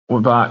We're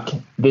back.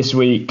 This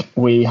week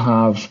we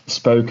have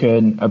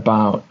spoken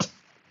about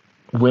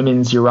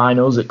women's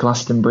urinals at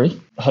Glastonbury,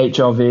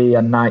 HRV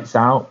and nights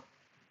out,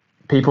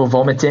 people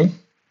vomiting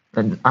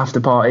and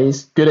after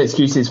parties, good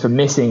excuses for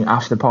missing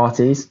after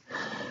parties.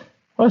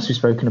 What else have we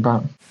spoken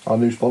about? Our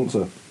new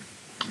sponsor.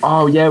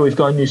 Oh yeah, we've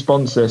got a new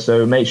sponsor,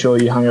 so make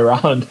sure you hang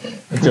around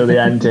until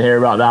the end to hear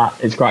about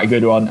that. It's quite a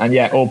good one. And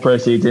yeah, all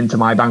proceeds into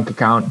my bank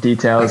account,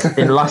 details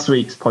in last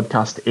week's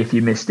podcast if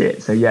you missed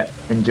it. So yeah,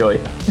 enjoy.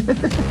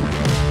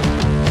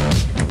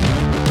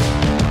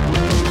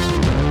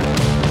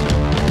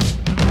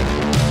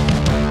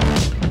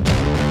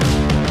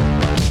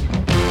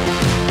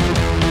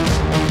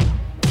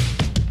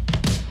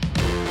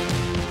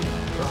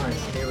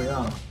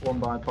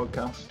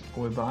 Podcast,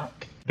 we're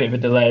back. Bit of a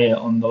delay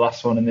on the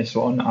last one and this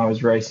one. I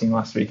was racing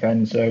last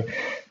weekend, so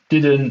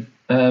didn't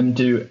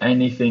do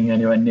anything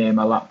anywhere near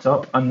my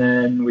laptop, and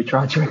then we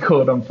tried to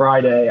record on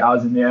Friday. I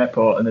was in the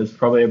airport and there's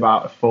probably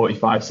about a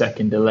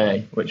 45-second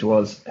delay, which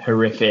was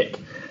horrific,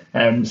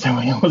 so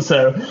we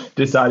also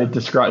decided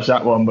to scratch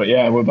that one. But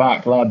yeah, we're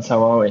back, lads.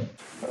 How are we?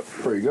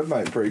 Pretty good,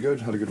 mate. Pretty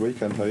good. Had a good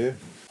weekend. How are you?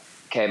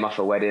 Came off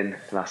a wedding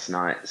last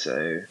night,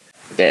 so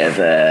bit of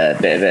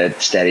a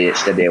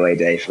steady away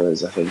day for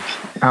us, I think.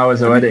 How was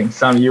the wedding?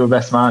 Sam, you were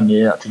best man.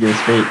 You had to give a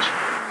speech.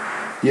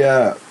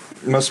 Yeah,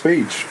 my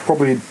speech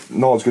probably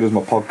not as good as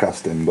my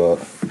podcasting, but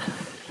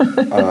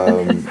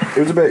it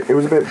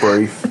was a bit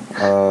brief.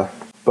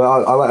 But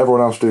I let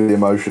everyone else do the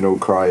emotional,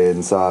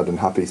 crying, sad, and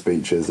happy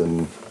speeches,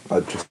 and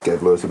I just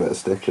gave Lewis a bit of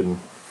stick and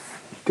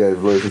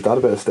gave Lewis's dad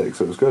a bit of stick,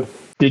 so it was good.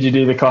 Did you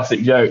do the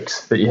classic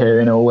jokes that you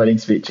hear in all wedding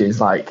speeches,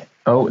 like,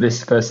 "Oh,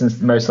 this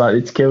person's most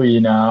likely to kill you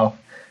now"?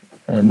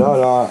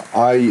 No,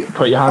 I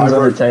put your hands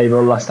on the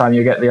table last time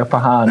you get the upper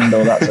hand,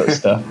 all that sort of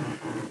stuff.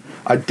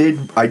 I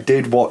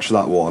did watch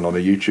that one on a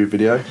YouTube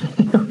video,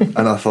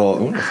 and I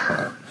thought,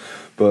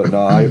 but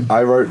no,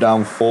 I wrote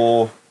down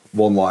 4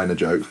 one-liner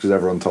jokes because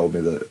everyone told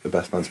me that the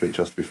best man speech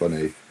has to be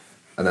funny,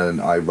 and then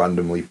I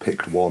randomly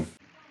picked one.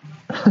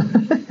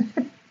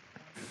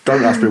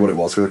 Don't ask me what it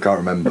was because I can't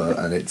remember,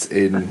 and it's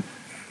in.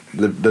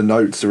 The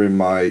notes are in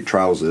my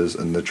trousers,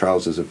 and the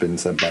trousers have been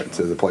sent back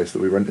to the place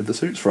that we rented the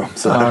suits from.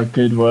 So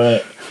good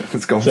work.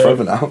 It's gone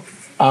forever now.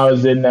 I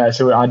was in there,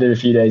 so I did a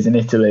few days in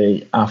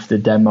Italy after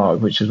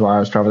Denmark, which is why I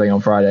was travelling on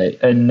Friday.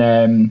 And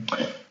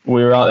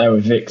we were out there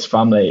with Vic's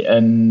family,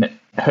 and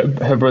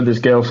her brother's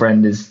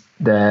girlfriend is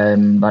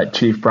the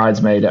chief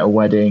bridesmaid at a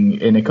wedding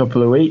in a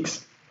couple of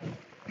weeks.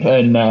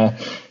 And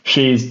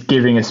she's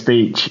giving a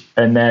speech,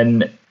 and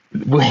then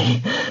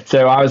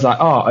so I was like,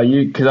 oh, are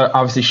you, because I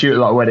obviously shoot a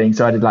lot of weddings,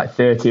 so I did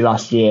 30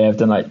 last year, I've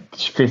done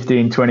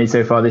 15, 20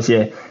 so far this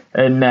year,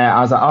 and I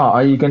was like, oh,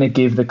 are you going to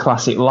give the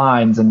classic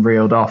lines, and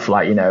reeled off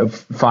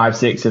 5,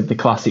 6 of the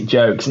classic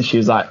jokes, and she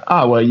was like,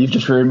 oh, well, you've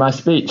just ruined my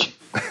speech.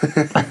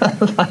 I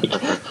was like,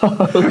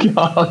 oh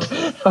god,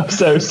 I'm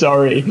so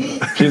sorry.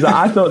 She was like,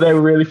 I thought they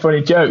were really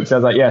funny jokes. I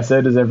was like, yeah, so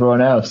does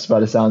everyone else by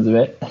the sounds of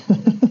it.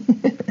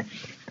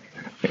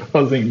 It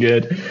wasn't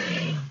good,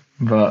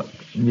 but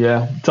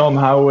yeah. Tom,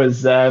 how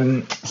was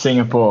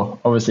Singapore?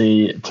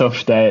 Obviously,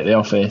 tough day at the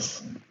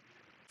office.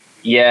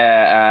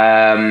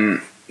 Yeah,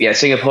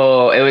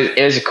 Singapore.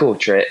 It was a cool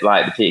trip. The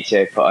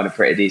PTO put on a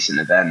pretty decent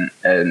event,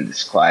 and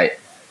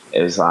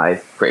it was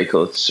pretty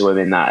cool to swim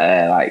in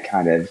that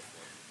kind of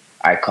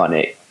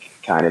iconic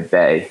kind of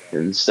bay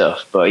and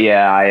stuff. But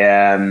yeah,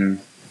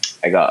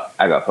 I got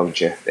a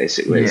puncture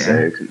basically,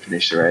 so couldn't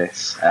finish the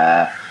race.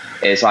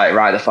 It's right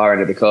at the far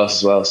end of the course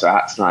as well, so I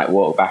had to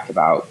walk back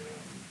about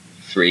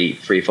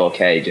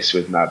 3-4k just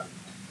with my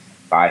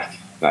bike.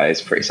 That is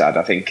pretty sad.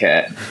 I think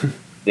I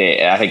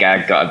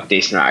got a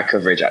decent amount of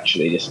coverage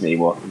actually, just me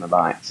walking my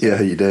bike. So,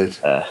 yeah, you did.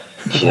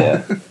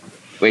 Yeah,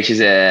 which is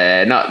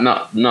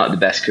not the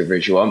best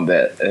coverage you want,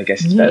 but I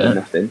guess it's better than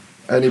nothing.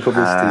 Any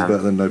publicity is better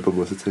than no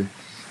publicity.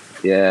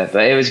 Yeah,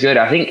 but it was good.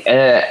 I think.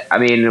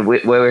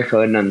 We're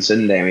recording on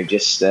Sunday, and we've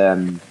just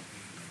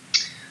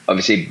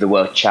obviously the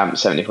World Champ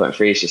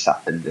 70.3 has just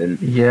happened, and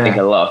I think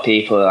a lot of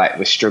people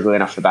were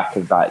struggling off the back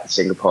of the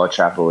Singapore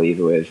travel,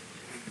 either with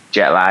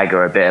jet lag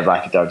or a bit of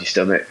a dodgy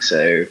stomach.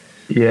 So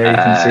yeah, you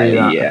can see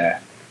that. Yeah,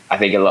 I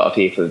think a lot of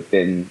people have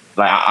been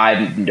I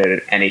haven't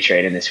done any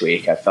training this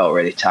week. I felt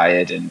really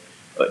tired and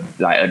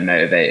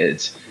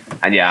unmotivated,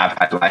 and yeah,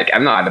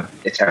 I've not had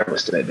a terrible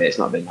stomach, but it's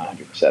not been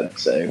 100%.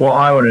 So what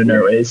I want to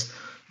know is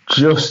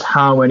just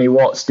how many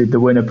watts did the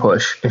winner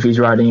push if he's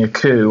riding a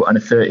coup and a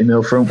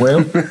 30mm front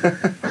wheel?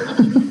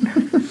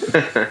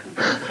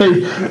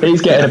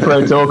 He's getting a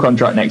Pro Tour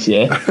contract next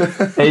year.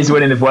 He's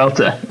winning the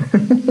Vuelta.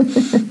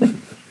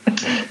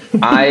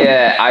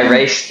 I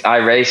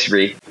raced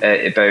Reed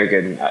at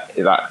Bogan.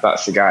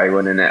 That's the guy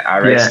winning it. I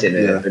raced in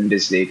a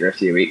Bundesliga a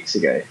few weeks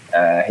ago.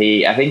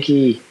 I think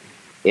he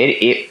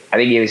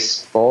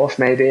was 4th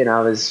maybe, and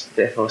I was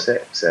 5th or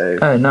 6th. So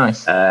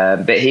nice.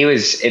 But he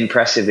was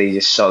impressively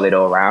just solid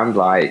all round.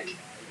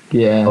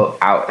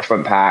 Out the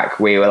front pack,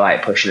 we were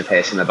pushing the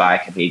pace on the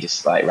bike, and he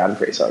just ran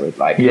pretty solid.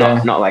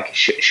 Not a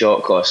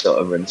short course sort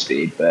of run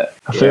speed, but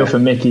I feel for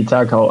Mickey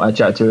Tagholt. I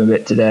chatted to him a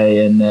bit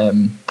today, and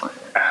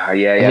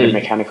Yeah, he had a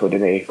mechanical,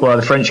 didn't he? Well,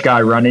 the French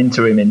guy ran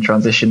into him in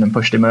transition and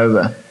pushed him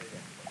over.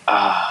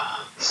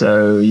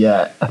 So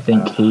yeah, I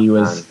think he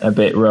was a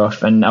bit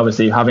rough. And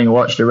obviously, having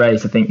watched the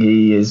race, I think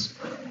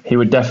he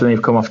would definitely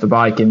have come off the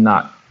bike in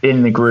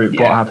the group.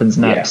 What happens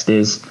next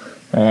is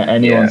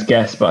anyone's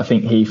guess, but I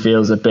think he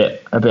feels a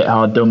bit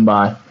hard done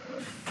by.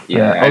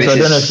 Yeah. Also, I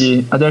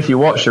don't know if you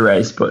watched the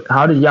race, but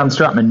how did Jan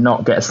Stratman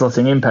not get a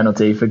slotting in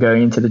penalty for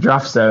going into the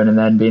draft zone and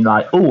then being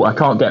like, "Oh, I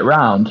can't get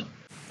round"?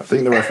 I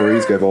think the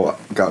referees gave out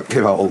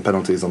all the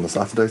penalties on the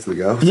Saturday to the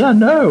girls. Yeah,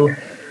 no,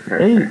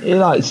 he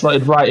like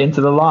slotted right into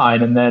the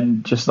line and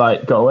then just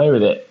like got away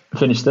with it,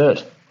 finished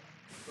third.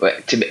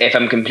 If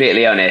I'm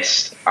completely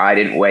honest, I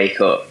didn't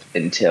wake up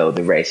until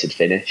the race had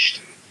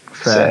finished.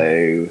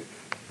 Fair.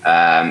 So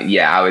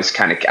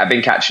I've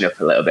been catching up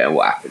a little bit on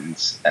what happened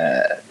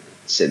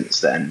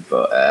since then,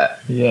 but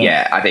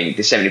I think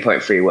the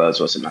 70.3 Worlds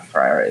wasn't my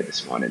priority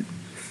this morning.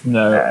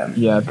 No, I'm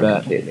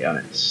bet. completely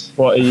honest.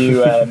 What are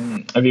you?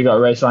 Have you got a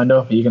race lined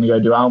up? Are you going to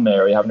go do Almere,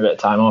 or are you having a bit of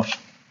time off?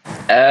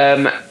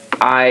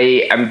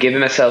 I am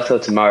giving myself till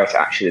tomorrow to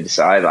actually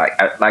decide.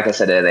 Like I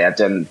said earlier, I've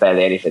done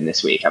barely anything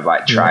this week.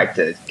 I've tried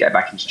to get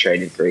back into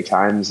training 3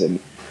 times and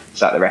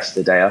sat the rest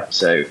of the day off.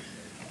 So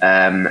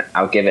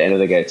I'll give it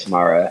another go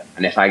tomorrow.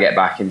 And if I get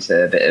back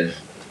into a bit of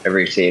a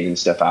routine and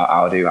stuff,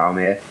 I'll do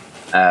Almere.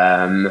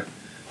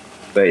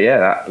 But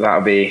yeah,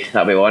 that'll be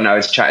one. I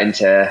was chatting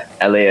to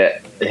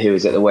Elliot, who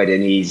was at the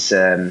wedding. He's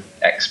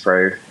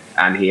ex-pro,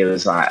 and he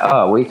was like,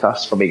 "Oh, a week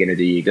off's probably going to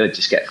do you good.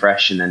 Just get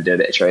fresh and then do a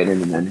bit of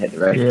training and then hit the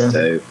road." Yeah.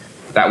 So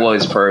that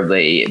was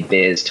probably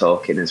beers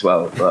talking as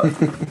well. But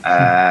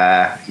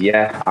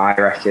I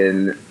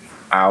reckon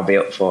I'll be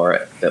up for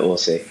it. But we'll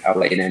see. I'll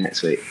let you know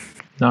next week.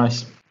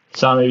 Nice.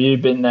 Sam, have you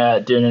been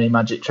doing any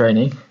magic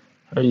training?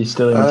 Or are you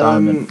still in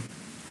retirement?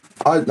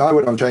 I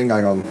went on chain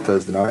gang on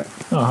Thursday night.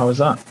 Oh, how was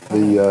that?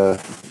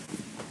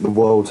 The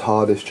world's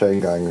hardest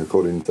chain gang,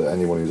 according to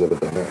anyone who's ever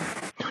done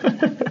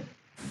it.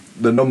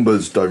 The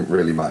numbers don't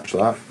really match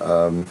that.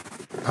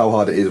 How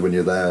hard it is when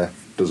you're there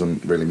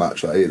doesn't really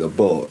match that either.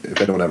 But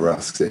if anyone ever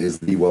asks, it is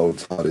the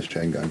world's hardest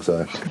chain gang.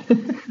 So,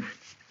 and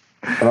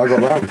I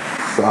got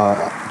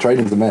round.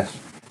 Training's a mess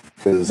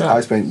because I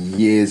spent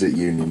years at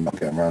uni not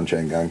getting around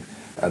chain gang,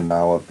 and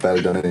now I've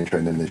barely done any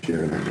training this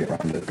year and I can get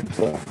around it.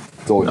 So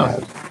it's all in my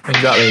head.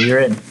 Exactly, you're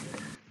in.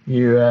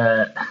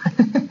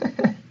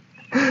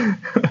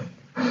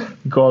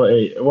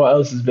 Quality. What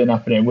else has been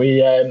happening?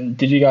 We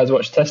did you guys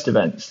watch test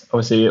events?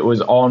 Obviously, it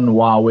was on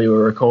while we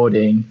were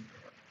recording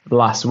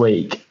last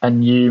week,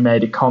 and you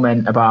made a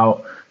comment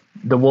about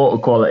the water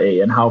quality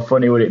and how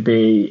funny would it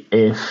be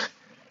if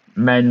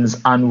men's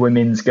and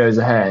women's goes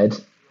ahead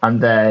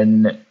and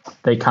then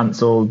they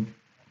cancel,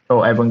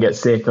 or everyone gets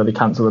sick, or they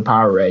cancel the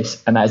power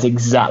race, and that is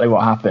exactly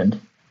what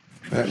happened.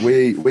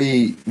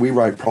 We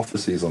write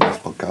prophecies on this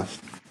podcast.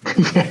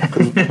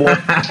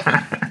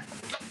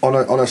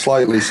 On a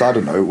slightly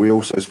sadder note, we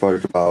also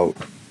spoke about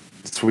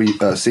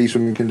sea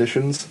swimming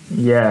conditions.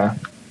 Yeah,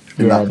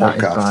 in that that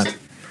podcast, is bad.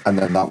 And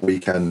then that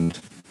weekend,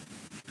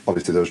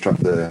 obviously there was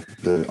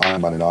the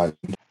Ironman in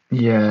Ireland.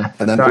 Yeah,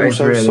 and then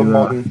also really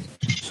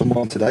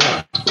someone today,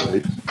 I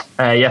believe.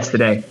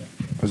 Yesterday.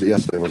 Was it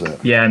yesterday? Was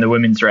it? Yeah, in the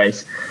women's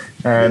race.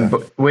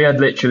 But we had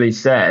literally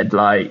said,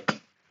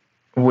 like,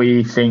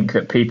 we think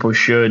that people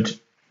should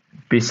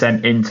be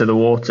sent into the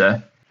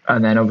water,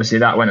 and then obviously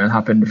that went and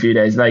happened a few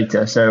days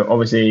later. So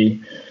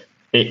obviously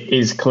it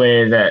is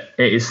clear that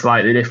it is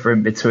slightly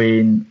different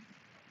between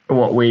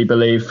what we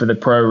believe for the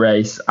pro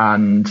race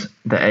and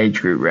the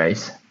age group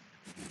race.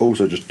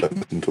 Also, just don't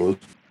listen to us.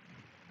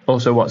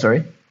 Also what,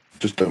 sorry?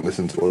 Just don't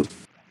listen to us.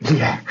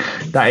 Yeah,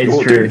 that is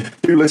true.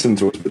 Do listen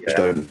to us, but just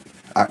don't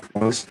act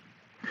on us.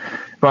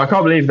 But I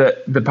can't believe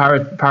that the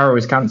para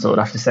was cancelled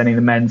after sending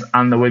the men's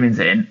and the women's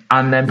in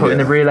and then putting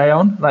the relay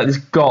on. Like, there's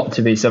got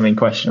to be something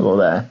questionable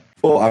there.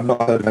 Well, I've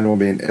not heard of anyone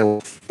being ill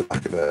off the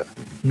back of it.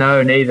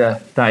 No,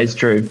 neither. That is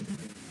true.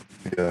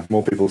 Yeah,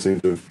 more people seem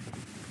to have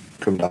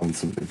come down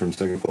from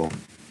Singapore.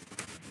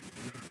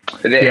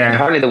 But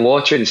apparently the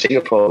water in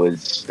Singapore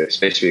was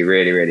supposed to be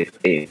really, really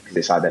clean because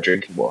it's like their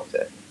drinking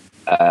water.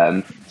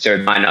 So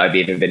it might not have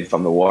even been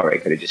from the water.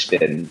 It could have just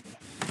been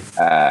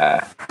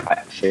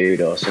like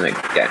food or something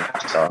getting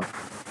passed on.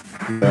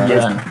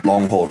 Yeah.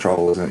 Long haul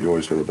travel, isn't it? You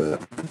always feel a bit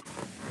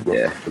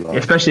rough that.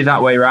 Especially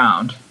that way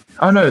round.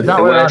 Oh no,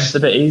 that way round is a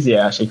bit easier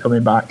actually,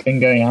 coming back and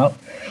going out.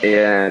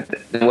 Yeah,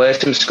 there were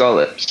some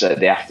scallops at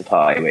the after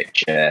party,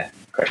 which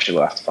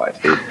questionable after party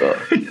food, but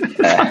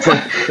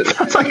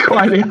that's like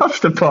quite the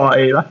after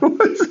party. Like,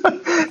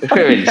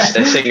 we're in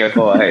a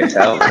Singapore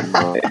hotel.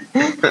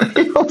 And,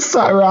 you all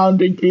sat around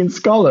drinking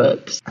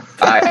scallops.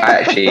 I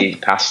actually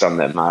passed on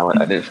them.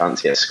 I didn't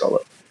fancy a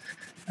scallop.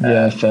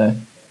 Yeah, fair.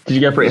 Did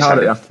you go pretty hard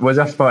at that? Was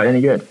the after party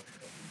any good?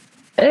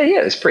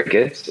 Yeah, it was pretty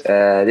good.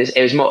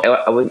 It was more.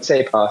 I wouldn't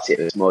say a party. It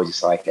was more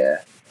just like I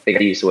think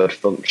I used the word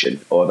function,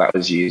 or that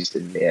was used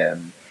in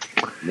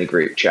the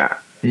group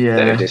chat.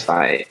 Yeah, just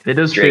like it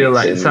does feel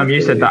like Sam.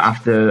 You said that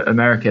after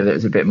America, that it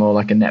was a bit more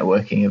like a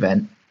networking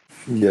event.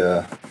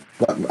 Yeah,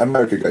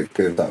 America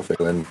gave that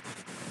feeling.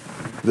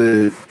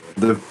 The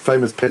the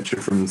famous picture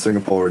from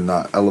Singapore in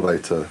that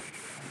elevator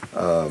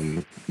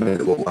made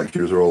it look like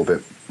you were all a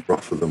bit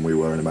rougher than we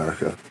were in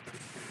America.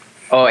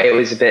 Oh, it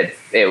was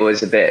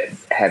a bit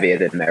heavier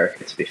than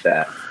America, to be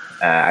fair.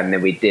 And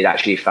then we did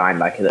actually find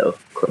like a little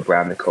club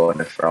around the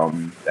corner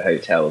from the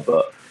hotel,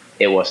 but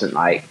it wasn't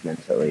like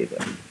mental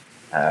either.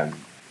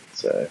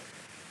 So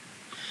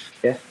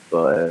yeah,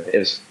 but it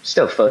was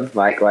still fun.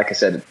 Like I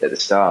said at the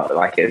start,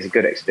 like it was a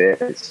good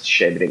experience. It's a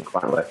shame it didn't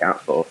quite work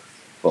out for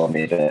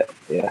me, but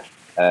yeah,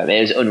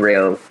 it was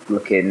unreal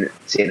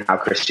seeing how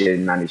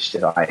Christian managed to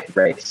like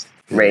race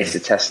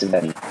the test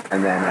event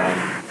and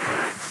then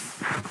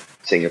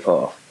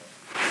Singapore.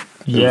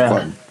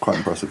 Yeah, quite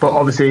impressive. But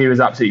obviously he was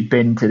absolutely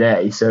binned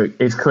today, so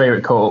it's clear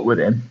it caught up with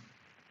him.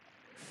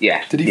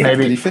 Yeah. Did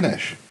he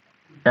finish?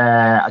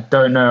 I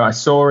don't know. I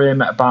saw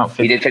him at about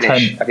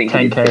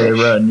 10k the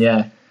run.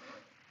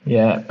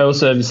 Yeah.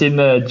 Also, have you seen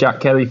the Jack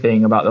Kelly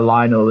thing about the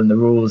Lionel and the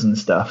rules and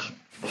stuff?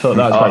 I thought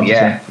that was quite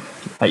interesting.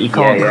 Like you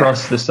can't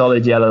cross the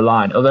solid yellow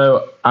line.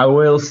 Although I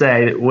will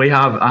say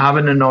that I have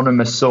an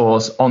anonymous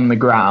source on the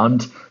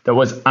ground that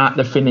was at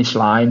the finish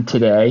line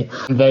today.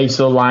 They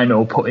saw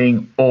Lionel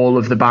putting all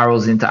of the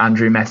barrels into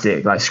Andrew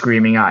Messick, like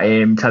screaming at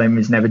him, telling him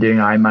he's never doing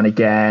Ironman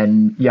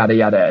again, yada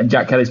yada. And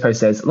Jack Kelly's post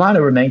says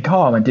Lionel remained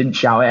calm and didn't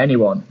shout at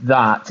anyone.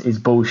 That is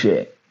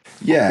bullshit.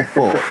 Yeah,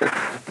 but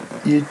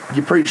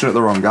you're preaching at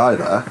the wrong guy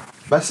there.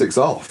 Messick's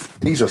off.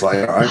 He's just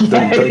like, all right,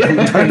 don't do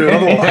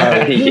another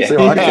one. See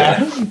what I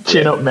get.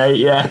 Chin up, mate.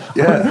 Yeah.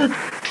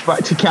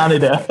 Back to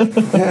Canada.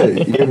 Yeah,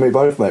 you give me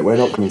both, mate. We're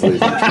not coming to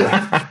these next year.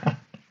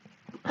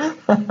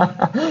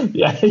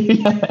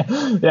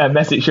 Yeah.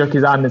 Messick shook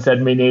his hand and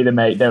said, "Me neither,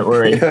 mate. Don't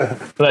worry.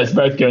 Let's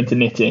both go into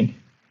knitting."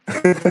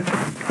 We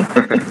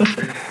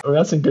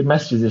had some good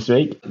messages this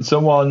week.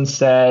 Someone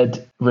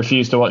said,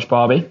 "Refuse to watch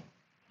Barbie."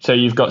 So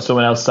you've got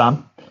someone else,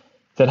 Sam.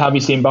 Said, "Have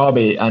you seen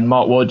Barbie?" And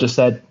Mark Ward just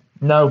said,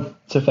 "No."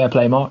 It's a fair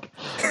play, Mark.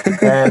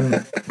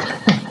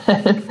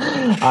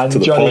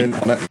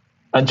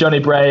 And Johnny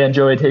Bray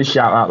enjoyed his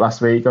shout out last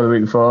week or the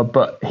week before,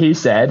 but he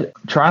said,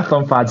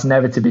 "Triathlon fads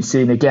never to be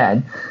seen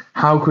again.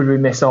 How could we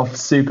miss off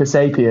Super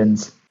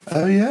Sapiens?"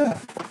 Oh yeah,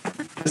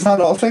 is that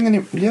not a thing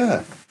anymore?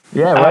 Yeah.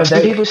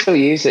 People still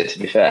use it. To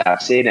be fair,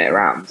 I've seen it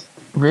around.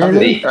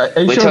 Really?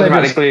 We're talking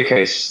about the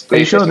glucose. Are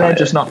you sure they're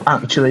just not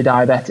actually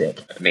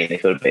diabetic? I mean, they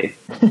could be.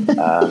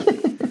 I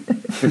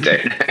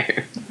don't know.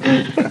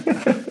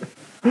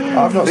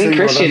 I've not seen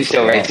Christian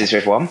still races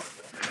with one.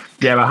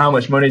 Yeah, but how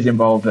much money's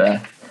involved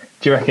there?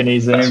 Do you reckon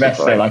he's an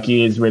investor like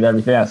he is with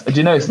everything else? Do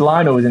you notice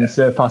Lionel was in a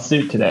surpass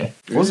suit today?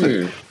 Was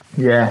he?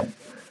 Yeah.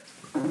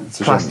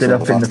 Plastered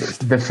up in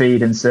the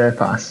feed and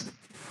surpass.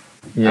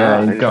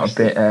 Yeah, he got a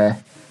bit...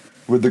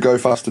 with the Go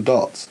Faster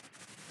dots?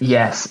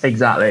 Yes,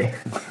 exactly.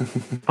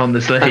 On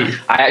the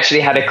sleeve. I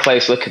actually had a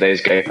close look at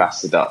those Go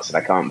Faster dots, and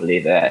I can't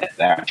believe they're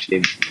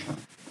actually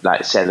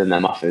like selling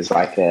them off as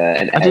like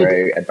an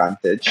aero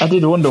advantage. I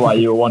did wonder why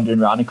you were wandering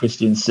around in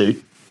Christian's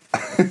suit.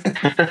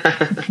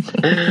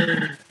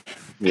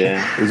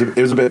 Yeah,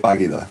 it was a bit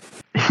baggy though.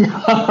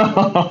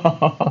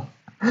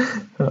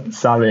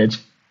 Savage.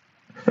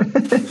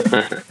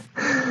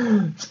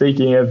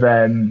 Speaking of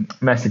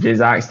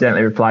messages, I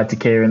accidentally replied to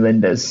Kieran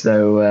Linders,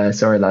 so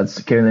sorry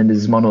lads. Kieran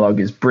Linders' monologue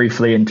is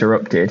briefly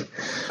interrupted,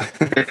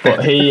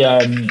 but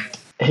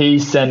he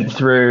sent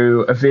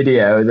through a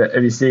video that,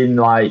 have you seen,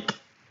 like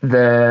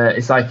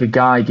it's like a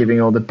guy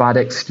giving all the bad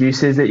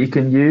excuses that you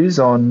can use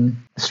on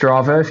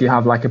Strava if you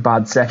have like a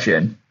bad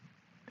session.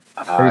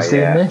 Have you seen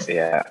this?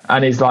 Yeah.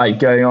 And he's like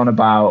going on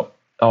about,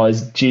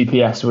 his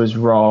GPS was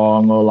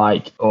wrong,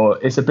 or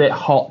it's a bit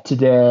hot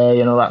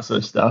today and all that sort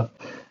of stuff.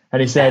 And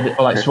he said,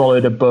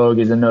 swallowed a bug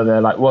is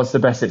another, what's the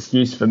best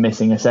excuse for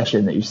missing a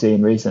session that you've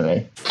seen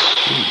recently?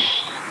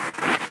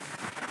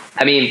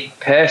 I mean,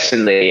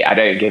 personally, I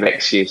don't give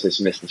excuses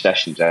for missing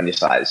sessions. I'm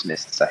just like, just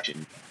missed the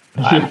session.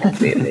 I'm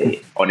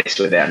completely honest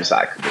with it. I'm just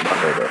like, I could be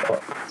bothered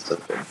or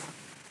something.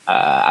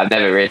 I've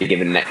never really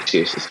given an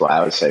excuse as to why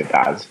I was so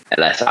bad.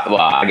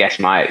 I guess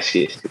my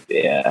excuse could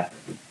be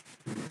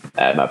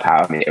my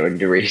power meter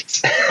under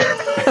reads. That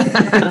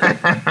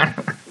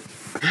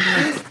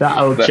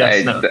old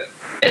chestnut.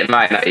 It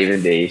might not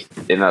even be,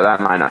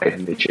 that might not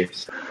even be true.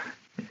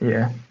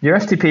 Yeah. Your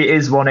FTP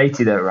is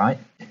 180 though, right?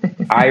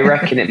 I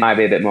reckon it might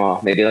be a bit more,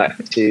 maybe like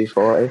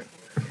 240.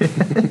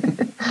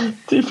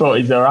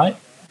 240 is all right.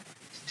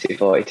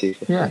 240,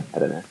 250. Yeah. I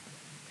don't know.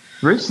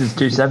 Roos is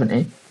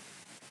 270.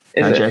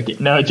 Joking.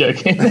 No,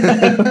 joking.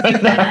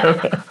 No.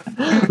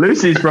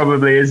 Lucy's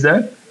probably is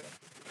though.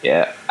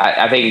 Yeah,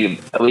 I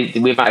think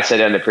we might have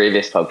said it on the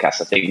previous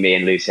podcast. I think me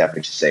and Lucy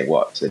average the same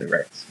watts in the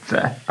race.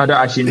 Fair. I don't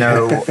actually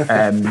know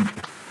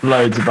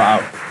loads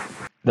about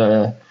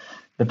the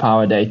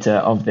power data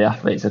of the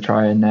athletes. I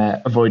try and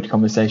avoid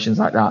conversations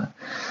like that.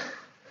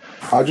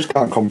 I just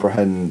can't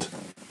comprehend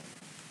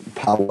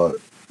power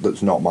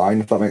that's not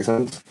mine, if that makes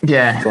sense.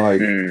 Yeah. It's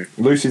like,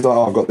 Lucy's like,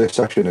 I've got this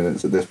section and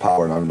it's at this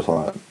power, and I'm just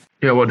like...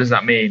 Yeah, what does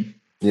that mean?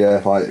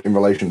 Yeah, like, in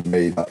relation to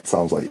me, that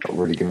sounds like you're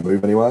not really going to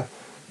move anywhere.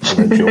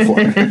 And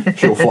then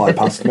she'll fly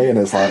past me, and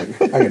it's like,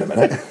 hang on a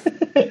minute.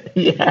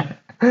 Yeah.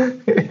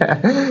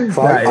 If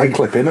I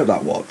clip in at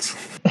that once.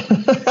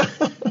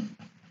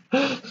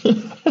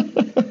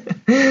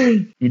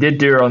 You did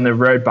do her on the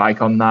road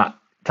bike on that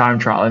time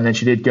trial, and then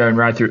she did go and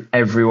ride through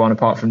everyone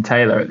apart from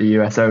Taylor at the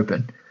US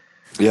Open.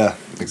 Yeah,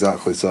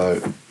 exactly.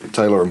 So,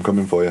 Taylor, I'm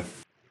coming for you.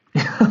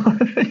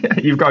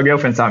 You've got a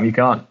girlfriend, Sam, you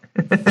can't.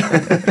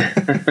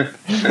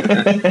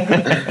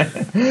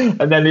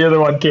 And then the other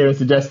one Kieran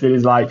suggested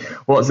is like,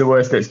 what's the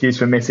worst excuse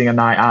for missing a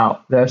night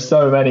out? There are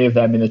so many of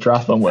them in the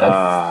triathlon world.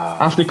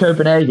 After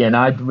Copenhagen,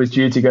 I was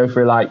due to go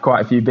for like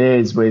quite a few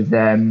beers with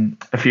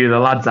a few of the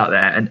lads out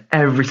there, and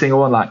every single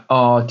one like,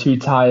 oh, too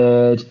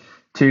tired,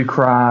 too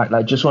cracked,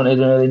 like just wanted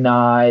an early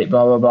night,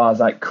 blah blah blah. I was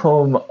like,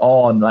 come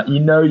on, like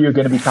you're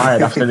going to be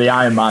tired after the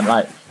Ironman,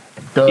 like.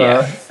 Duh.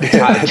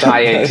 Yeah,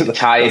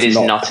 tired is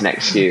not an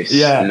excuse.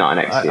 Yeah, not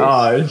an excuse.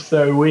 Oh, it's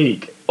so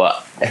weak.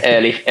 But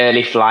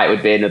early flight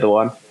would be another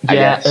one. I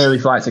guess. Early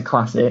flight's a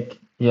classic.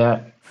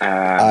 Yeah.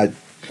 I've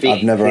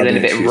never had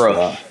an excuse for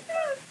that.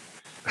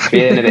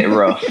 Feeling a bit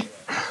rough.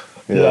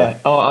 Yeah.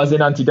 Oh, I was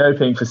in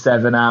anti-doping for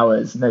 7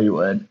 hours. No, you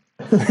weren't.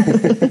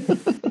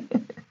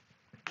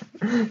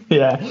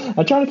 Yeah.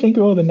 I'm trying to think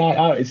of all the night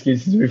out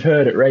excuses we've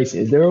heard at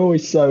races. There are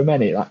always so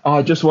many. Like, oh,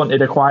 I just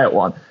wanted a quiet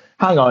one.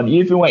 Hang on,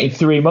 you've been waiting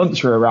 3 months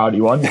for a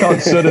rowdy one. You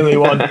can't suddenly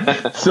want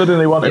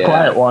a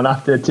quiet one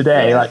after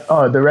today. Yeah. Like,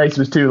 oh, the race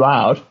was too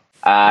loud.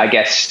 I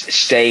guess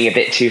staying a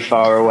bit too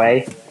far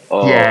away. Classic.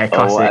 Or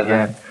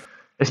yeah,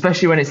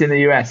 especially when it's in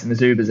the US and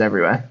there's Ubers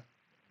everywhere,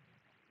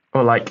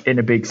 or like in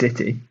a big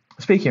city.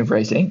 Speaking of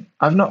racing,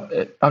 I've not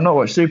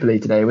watched Super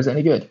League today. Was it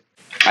any good?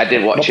 I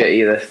didn't watch it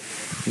either.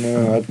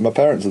 No, my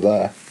parents are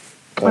there.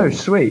 Oh,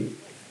 sweet.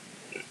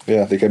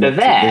 Yeah, they came. They're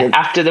there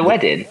after the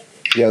wedding.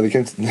 Yeah, they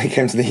came to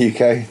the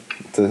UK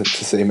to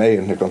see me,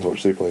 and they've gone to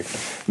watch Super League.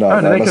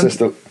 No, my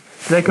sister. Did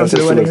they come to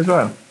the wedding as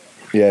well?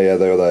 Yeah,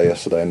 they were there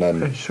yesterday, and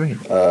then sweet.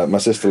 My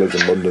sister lives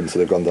in London, so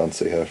they've gone down to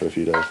see her for a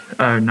few days.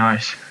 Oh,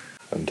 nice.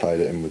 And tied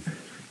it in with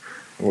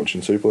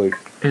watching Super League.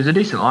 It was a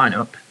decent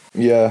lineup.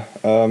 Yeah,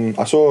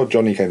 I saw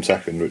Johnny came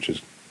second, which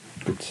is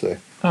good to see.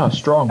 Oh,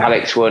 strong.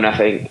 Alex won, I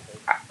think.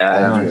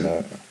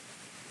 Nice.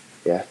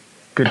 Yeah.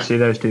 Good to see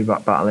those two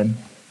battling.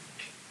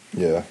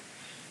 Yeah.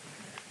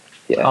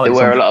 Yeah, there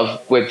were a lot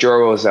of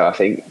withdrawals though, I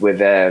think,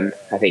 with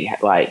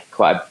like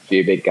quite a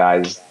few big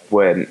guys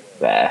weren't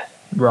there.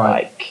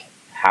 Right. Like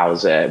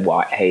Hauser,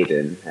 White,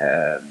 Hayden,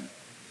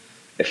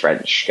 the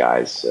French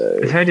guys. So.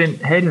 Is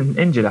Hayden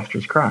injured after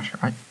his crash,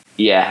 right?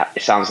 Yeah,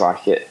 it sounds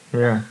like it.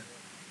 Yeah.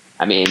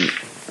 I mean,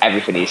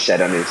 everything he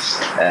said on his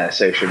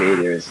social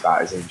media is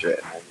about his injury at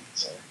the moment.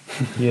 So.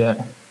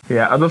 Yeah.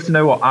 Yeah, I'd love to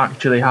know what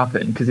actually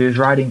happened, because he was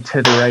riding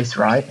to the race,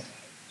 right?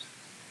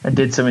 And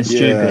did something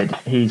stupid,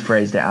 he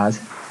phrased it as.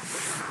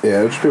 Yeah,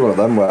 it would just be one of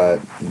them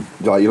where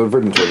like you'll have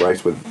ridden to a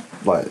race with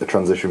like a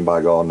transition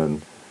bag on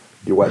and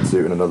your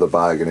wetsuit in another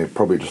bag, and it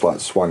probably just like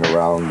swung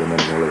around, and then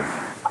you'll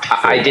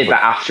have... I did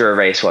that after a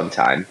race one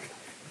time.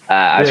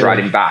 I was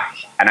riding back,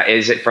 and it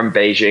was from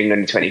Beijing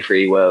under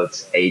 23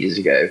 Worlds ages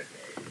ago,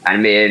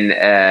 and me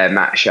and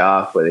Matt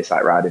Sharp were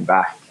like riding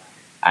back,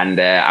 and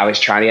I was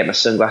trying to get my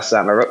sunglasses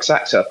out of my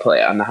rucksack, so I put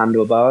it on the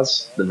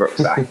handlebars, the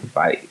rucksack,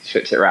 like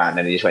flipped it around,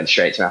 and it just went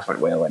straight to my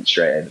front wheel, went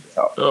straight over the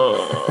top.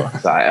 Oh.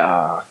 It's like,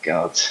 oh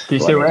god. Do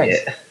you still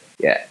race?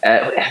 Yeah.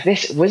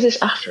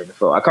 This after or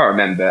before? I can't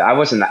remember. I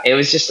wasn't that. It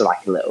was just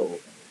like a little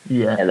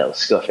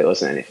scuff. It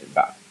wasn't anything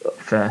bad. But.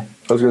 Fair.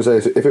 I was going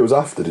to say, if it was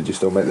after, did you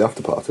still make the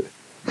after party?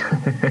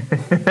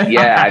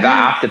 Yeah, that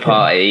after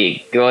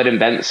party, Gordon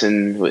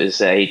Benson was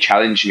he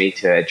challenged me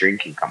to a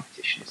drinking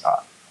competition. He's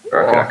like,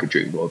 I could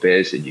drink more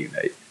beers than you,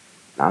 mate.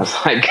 And I was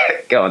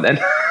like, go on then.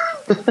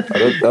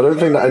 I don't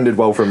think that ended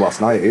well for him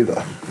last night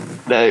either.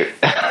 No.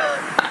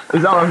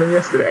 Was that what happened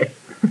yesterday?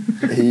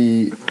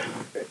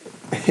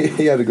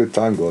 He had a good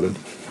time, Gordon.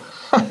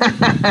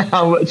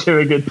 How much of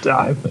a good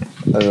time?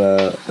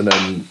 And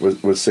then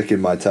was sick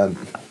in my tent.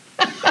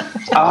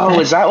 Oh,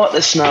 was that what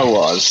the smell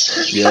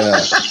was? Yeah.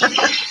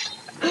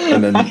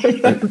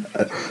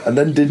 And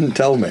then didn't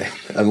tell me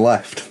and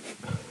left.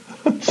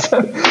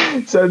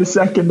 So the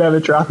second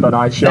ever triathlon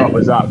I shot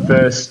was that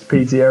first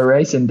PTO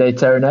race in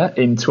Daytona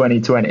in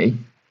 2020.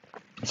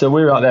 So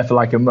we were out there for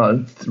like a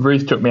month.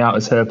 Ruth took me out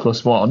as her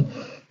 +1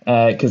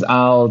 because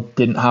Al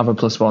didn't have a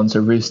 +1, so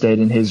Ruth stayed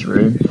in his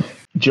room.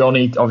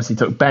 Johnny obviously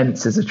took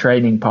Bence as a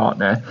training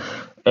partner,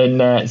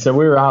 and so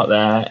we were out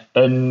there,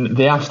 and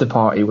the after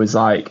party was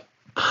like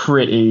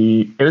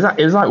pretty. It was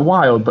like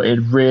wild, but it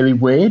really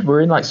weird.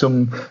 We're in like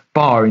some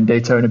bar in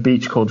Daytona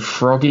Beach called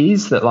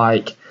Froggies that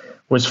like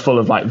was full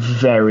of like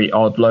very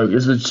odd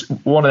logos. It was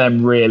one of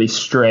them really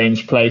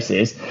strange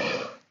places.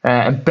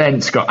 And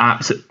Bence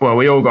got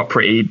we all got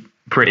pretty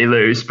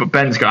loose, but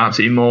Bence got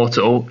absolutely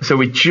mortal. So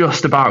we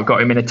just about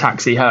got him in a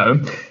taxi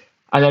home.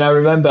 And then I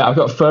remember I've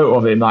got a photo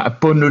of him, like I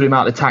bundled him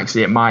out of the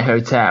taxi at my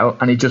hotel,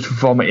 and he just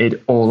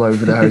vomited all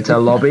over the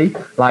hotel lobby,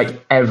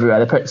 like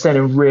everywhere. They're staying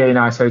in a really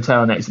nice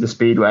hotel next to the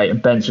Speedway,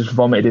 and Bence just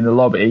vomited in the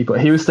lobby, but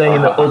he was staying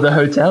in the other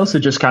hotel, so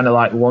just kind of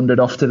like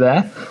wandered off to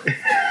there.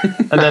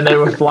 And then they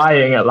were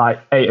flying at like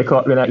 8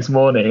 o'clock the next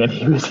morning, and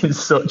he was in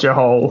such a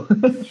hole.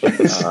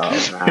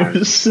 It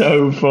was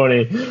so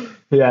funny.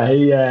 Yeah,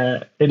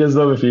 he does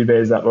love a few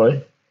beers, that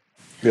boy.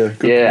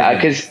 Yeah,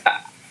 because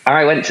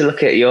I went to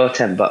look at your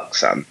 10 bucks,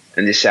 Sam,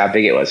 and just see how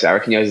big it was. I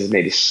reckon yours is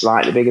maybe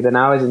slightly bigger than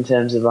ours in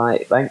terms of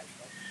like length.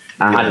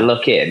 I had a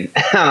look in,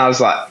 and I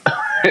was like,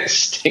 it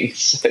stinks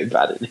so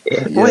bad in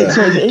here. Yeah. Wait,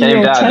 so is it in Came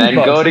your down, 10 and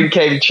box? Gordon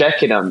came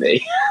checking on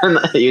me, and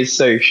he was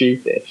so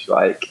sheepish.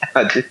 Like,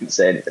 I didn't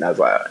say anything. I was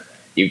like,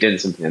 you've done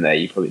something in there,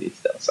 you probably need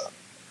to tell someone.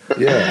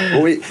 Yeah.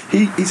 Well,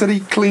 he said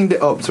he cleaned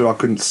it up so I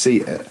couldn't see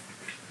it,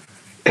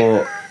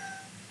 but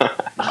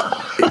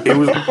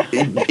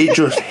it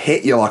just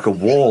hit you like a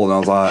wall, and I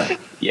was like,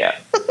 Yeah.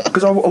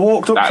 because I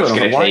walked up That's to it, and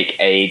going I to was take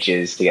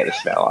ages to get the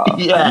smell out.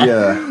 Yeah.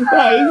 Yeah.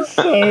 That is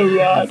so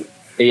bad.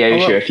 He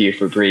owes you a few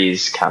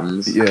Febreze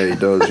cans. Yeah, he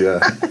does. Yeah.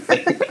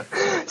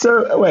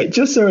 So, wait,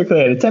 just so we're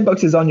clear, the 10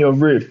 bucks is on your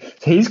roof.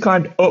 So he's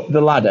climbed up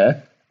the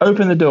ladder,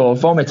 opened the door,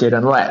 vomited,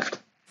 and left.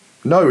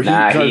 No,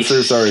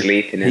 He's sorry.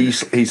 sleeping in He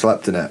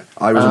slept in it.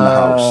 I was in the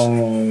house.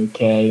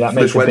 Okay, that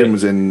makes This wedding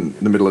was in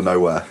the middle of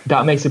nowhere.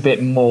 that makes a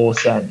bit more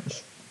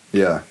sense.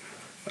 Yeah.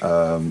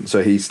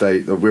 So he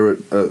stayed. We were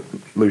at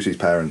Lucy's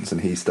parents,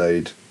 and he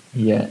stayed.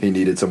 Yeah, He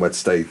needed somewhere to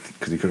stay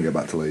because he couldn't get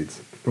back to Leeds.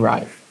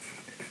 right.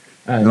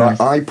 Oh, And nice.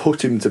 I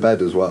put him to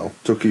bed as well.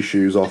 Took his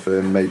shoes off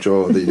him, made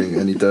sure that he didn't get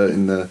any dirt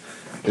in the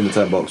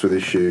 10 box with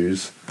his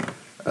shoes,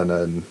 and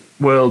then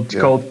World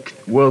Yeah.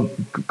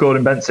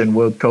 Gordon Benson,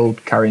 World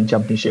Cold Carrying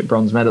Championship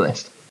bronze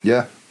medalist.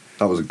 yeah,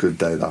 that was a good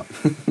day. That.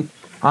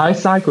 I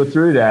cycled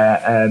through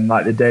there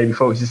like the day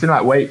before, because it's in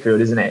like Wakefield,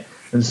 isn't it?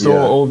 And saw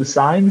Yeah. all the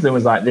signs and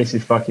was like, this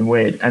is fucking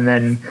weird. And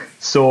then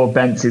saw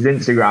Benson's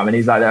Instagram, and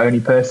he's like the only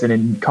person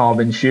in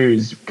carbon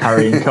shoes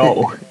carrying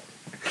coal.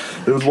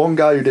 There was one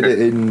guy who did it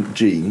in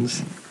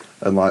jeans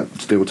and like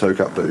steel toe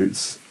cap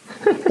boots.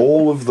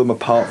 All of them,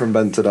 apart from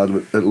Benson, had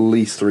at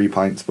least 3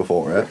 pints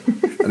before it,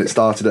 and it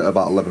started at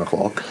about 11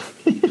 o'clock.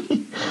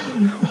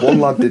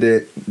 One lad did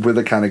it with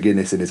a can of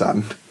Guinness in his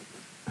hand.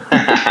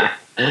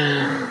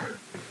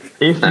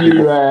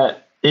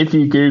 If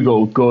you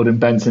Google Gordon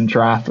Benson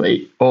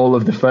triathlete, all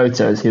of the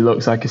photos, he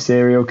looks like a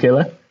serial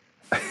killer.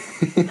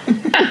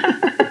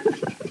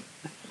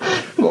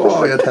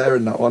 Oh, he had hair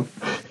in that one.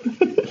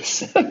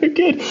 So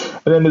good.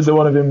 And then there's the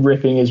one of him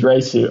ripping his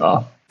race suit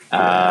off.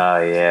 Oh,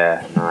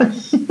 yeah.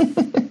 Nice.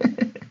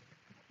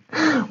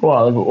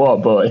 What a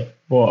boy.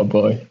 What a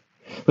boy.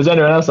 Was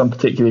anyone else on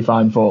particularly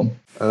fine form?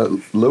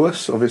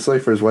 Lewis, obviously,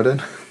 for his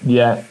wedding.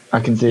 Yeah,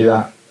 I can see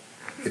that.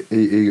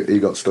 He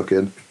got stuck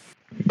in.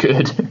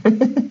 Good.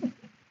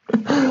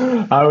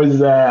 I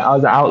was at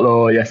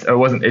Outlaw. Yes, it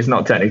wasn't. It's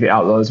not technically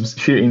Outlaw. I was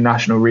shooting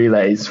national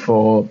relays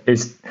for.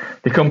 It's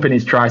the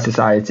company's Tri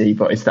Society,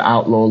 but it's the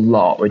Outlaw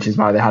lot, which is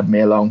why they had me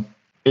along.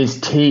 It's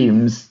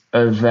teams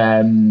of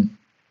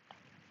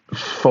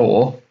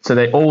 4, so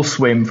they all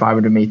swim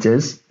 500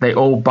 meters. They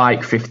all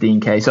bike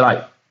 15k. So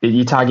like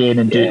you tag in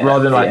and do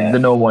rather than like the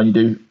normal one, you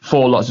do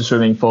 4 lots of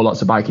swimming, 4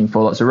 lots of biking,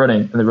 4 lots of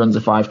running, and the runs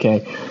are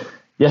 5k.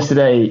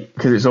 Yesterday,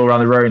 because it's all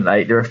around the rowing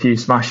lake, there were a few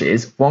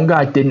smashes. One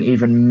guy didn't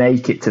even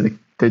make it to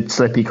the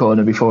slippy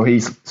corner before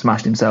he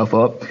smashed himself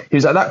up. He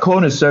was like, that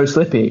corner's so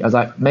slippy. I was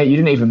like, mate, you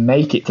didn't even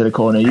make it to the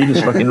corner. You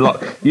just fucking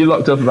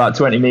locked up about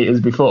 20 meters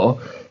before.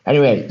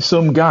 Anyway,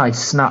 some guy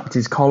snapped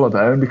his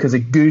collarbone because a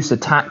goose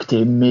attacked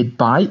him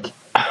mid-bike.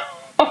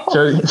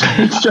 So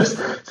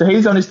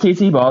he's on his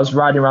TT bars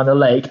riding around the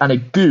lake, and a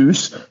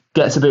goose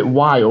gets a bit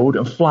wild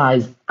and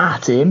flies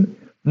at him,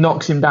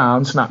 knocks him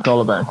down, snapped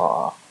collarbone.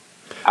 Oh.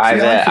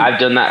 I've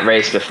done that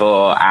race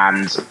before,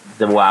 and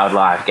the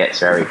wildlife gets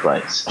very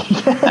close.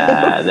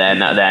 They're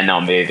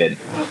not moving.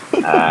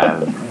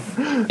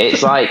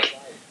 It's like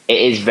it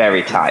is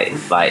very tight,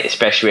 like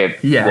especially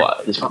with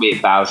there's probably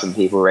 1,000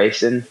 people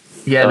racing.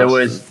 Yeah, there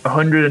was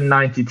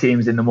 190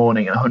 teams in the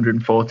morning and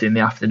 140 in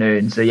the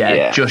afternoon. So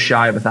just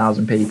shy of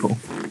 1,000 people.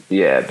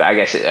 Yeah, but I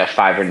guess it's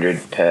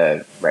 500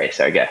 per race,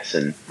 I guess,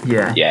 and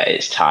yeah,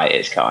 it's tight,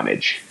 it's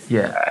carnage.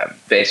 Yeah,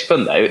 but it's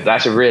fun though.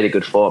 That's a really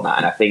good format,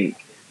 and I think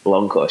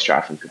long course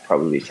triathlon could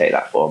probably take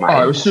that format.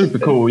 Oh, it was super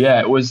cool. Yeah,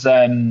 it was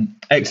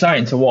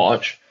exciting to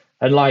watch,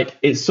 and like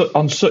it's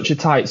on such a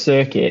tight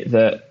circuit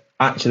that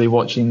actually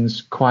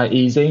watching's quite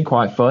easy and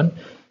quite fun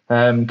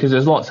because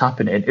there's lots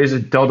happening. It was a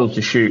doddle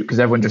to shoot because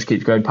everyone just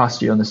keeps going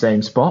past you on the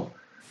same spot,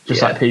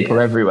 just like people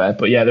everywhere.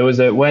 But yeah, there was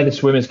where the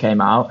swimmers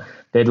came out.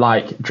 They'd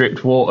like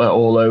dripped water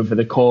all over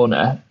the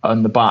corner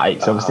on the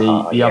bikes.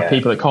 Obviously, you have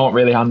people that can't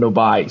really handle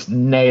bikes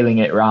nailing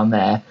it around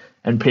there,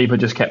 and people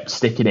just kept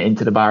sticking it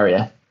into the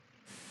barrier.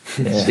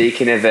 Yeah.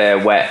 Speaking of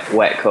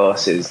wet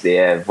courses,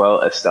 the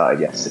Vuelta started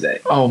yesterday.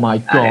 Oh my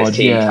god! It's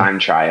team time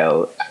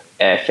trial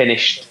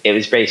finished. It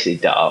was basically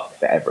dark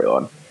for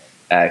everyone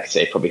because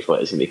they probably thought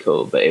it was gonna be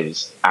cool, but it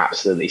was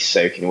absolutely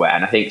soaking wet.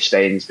 And I think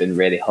Spain's been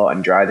really hot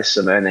and dry this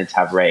summer, and then to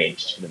have rain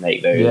just to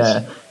make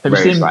those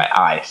roads like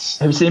ice.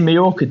 Have you seen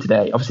Mallorca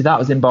today? Obviously, that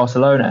was in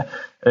Barcelona,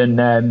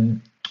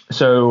 and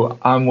so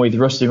I'm with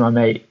Rusty, my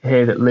mate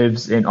here that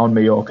lives on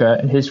Mallorca,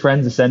 and his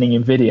friends are sending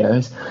him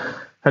videos.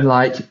 And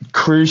like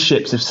cruise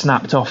ships have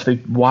snapped off the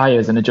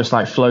wires and are just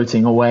like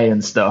floating away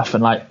and stuff.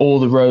 And like all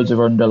the roads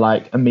are under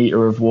like a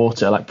meter of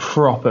water, like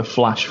proper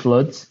flash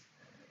floods.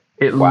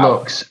 It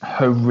looks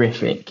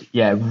horrific.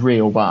 Yeah,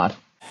 real bad.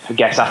 I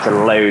guess after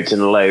loads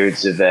and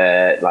loads of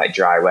like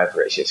dry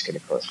weather, it's just going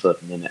to cause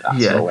flooding, isn't it?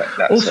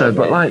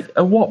 Like,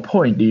 at what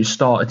point do you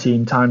start a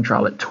team time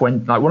trial at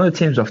 20? Like, one of the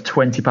teams off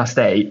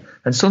 8:20,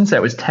 and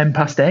sunset was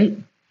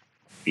 8:10.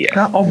 Yeah,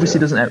 that obviously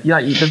doesn't.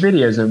 Like the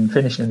videos of them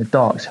finishing in the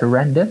dark is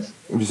horrendous.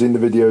 Have you seen the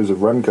videos of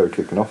Remco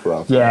kicking off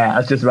that? Yeah, I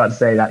was just about to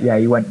say that. Yeah,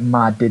 he went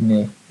mad, didn't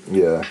he?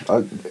 Yeah,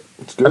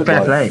 it's good.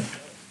 Fair play.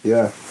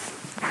 Yeah,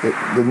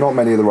 there's not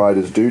many of the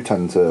riders do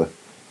tend to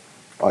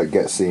like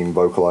get seen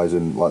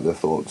vocalising like their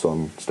thoughts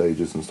on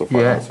stages and stuff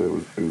like that.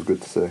 So it was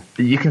good to see.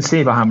 You can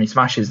see by how many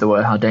smashes there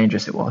were how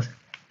dangerous it was.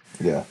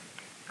 Yeah.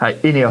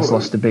 Like Ineos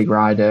lost a big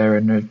rider,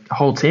 and the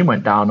whole team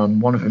went down on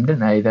one of them,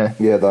 didn't they? That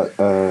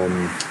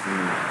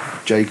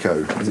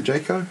Jayco. Is it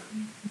Jayco?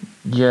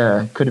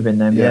 Yeah, could have been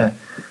them. Yeah.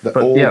 But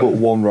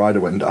one rider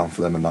went down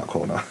for them in that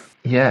corner.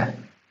 Yeah.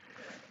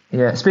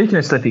 Yeah. Speaking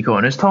of slippy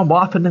corners, Tom,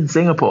 what happened in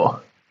Singapore?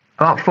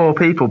 About 4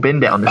 people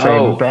binned it on the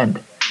same bend.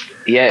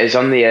 Yeah, it was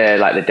on the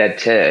the dead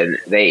turn.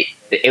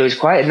 It was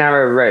quite a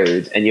narrow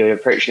road, and you were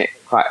approaching it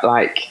quite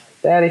like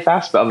fairly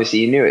fast, but obviously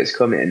you knew it was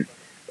coming.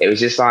 It was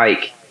just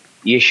like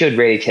you should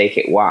really take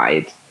it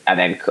wide and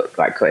then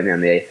cutting in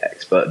on the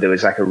apex, but there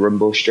was like a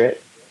rumble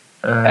strip.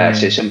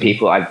 So some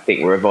people I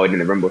think were avoiding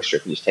the rumble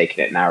strip and just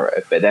taking it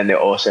narrow. But then they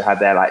also had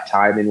their like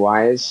timing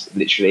wires,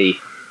 literally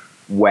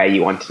where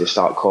you wanted to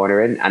start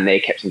cornering, and they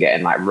kept on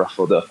getting like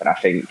ruffled up. And I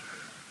think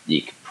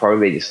you could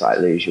probably just like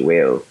lose your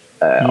wheel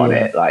on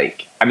it.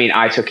 Like, I mean,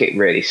 I took it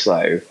really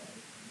slow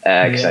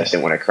because I just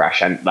didn't want to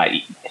crash. And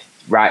like,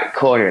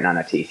 cornering on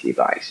a TT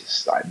bike is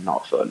just like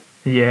not fun.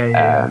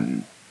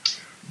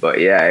 But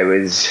yeah, it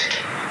was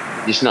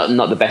just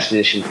not the best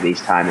position for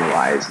these timing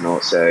wires, and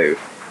also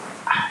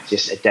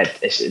just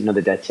it's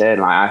another dead turn.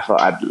 Like I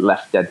thought I'd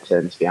left dead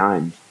turns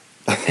behind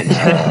when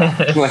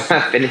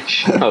I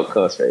finished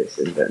course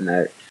racing, but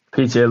no.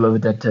 PTA love a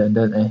dead turn,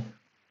 don't they?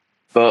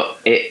 But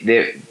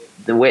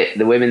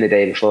the women the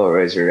day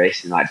before us were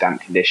racing like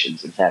damp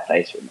conditions, and fair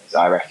play to them, because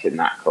I reckon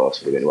that course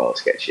would have been well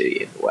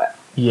sketchy in the wet.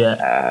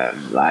 Yeah.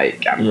 I'm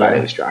glad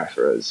it was dry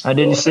for us. And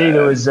did you see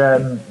there was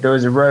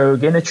a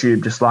rogue inner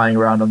tube just lying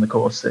around on the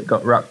course that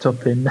got wrapped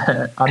up in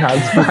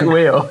Anhad's back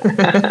wheel?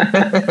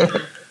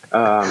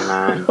 Oh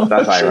man,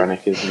 that's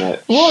ironic, isn't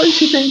it? What is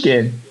she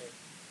thinking?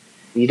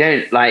 You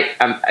don't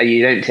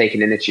take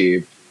an inner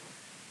tube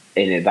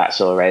in that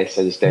sort of race.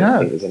 I just don't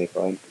think there's any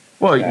point.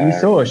 Well, you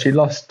saw she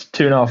lost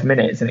 2.5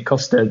 minutes and it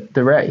cost her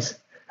the race.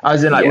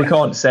 As in, we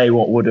can't say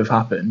what would have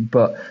happened,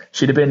 but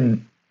she'd have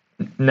been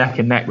neck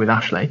and neck with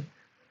Ashley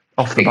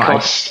off the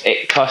bike.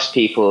 It cost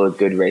people a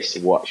good race to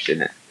watch,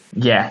 didn't it?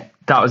 Yeah,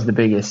 that was the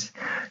biggest.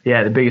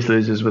 Yeah, the biggest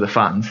losers were the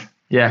fans.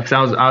 Yeah,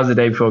 because I was the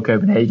day before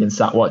Copenhagen,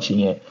 sat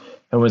watching it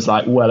and was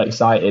like well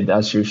excited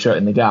as she was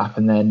shutting the gap,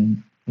 and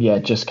then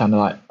just kind of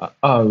like,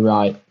 oh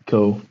right,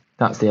 cool,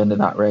 that's the end of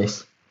that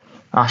race.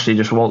 Ashley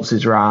just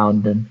waltzes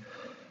around, and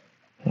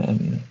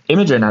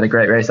Imogen had a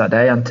great race that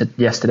day and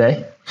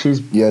yesterday. She's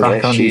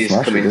back on. She's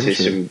coming to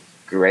some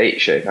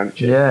great shape, hasn't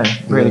she? Yeah,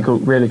 really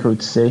cool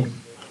to see.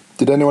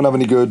 Did anyone have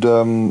any good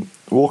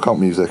walkout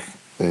music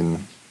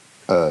in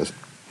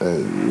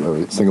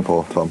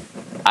Singapore, Tom?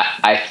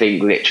 I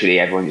think literally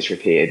everyone just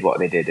repeated what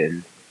they did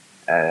in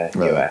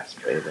US,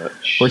 pretty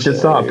much. We should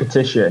start a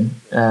petition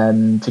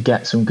to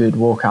get some good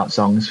walkout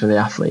songs for the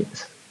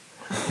athletes.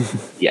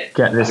 Yeah,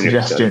 get the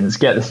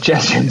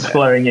suggestions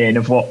flowing in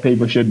of what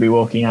people should be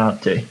walking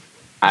out to.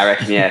 I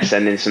reckon,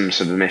 send in some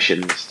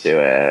submissions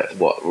to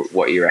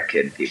what you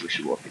reckon people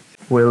should walk into.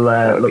 We'll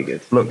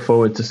look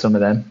forward to some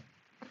of them.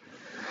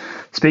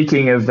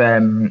 Speaking of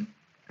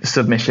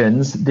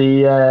submissions,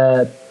 we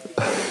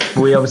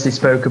obviously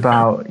spoke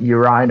about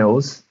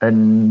urinals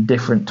and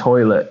different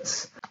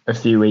toilets a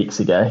few weeks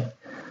ago.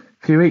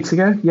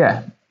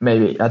 Yeah,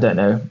 maybe, I don't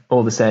know,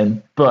 all the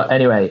same. But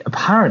anyway,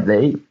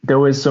 apparently there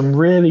was some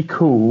really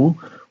cool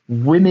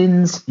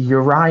women's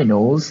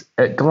urinals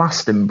at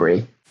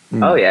Glastonbury.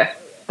 Oh yeah.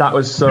 That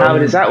was How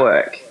does that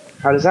work?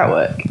 I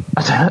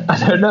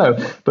don't know,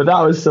 but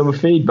that was some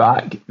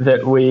feedback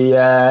that we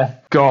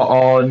got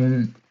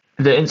on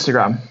the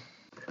Instagram.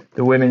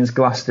 The women's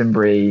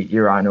Glastonbury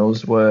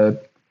urinals were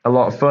a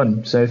lot of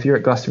fun. So if you're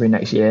at Glastonbury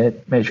next year,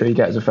 make sure you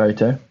get us a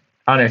photo.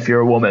 I don't know if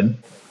you're a woman.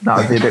 That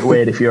would be a bit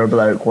weird if you're a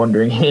bloke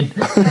wandering in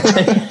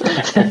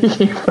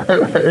taking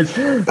photos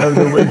of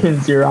the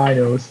women's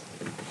urinals.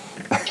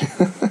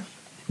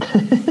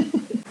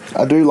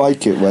 I do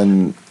like it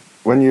when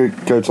you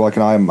go to like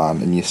an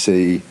Ironman and you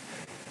see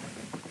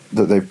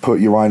that they've put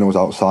urinals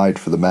outside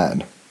for the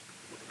men.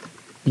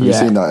 Have you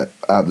seen that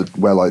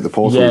where like the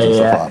portals and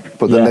stuff like that?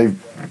 But then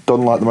they've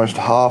done like the most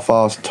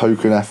half-assed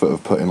token effort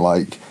of putting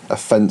like a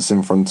fence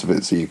in front of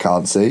it so you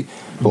can't see.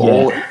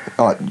 But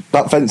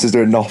that fence is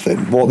doing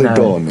nothing. What they've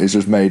done is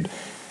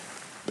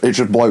it's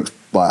just blokes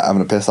like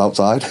having a piss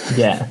outside.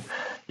 Yeah,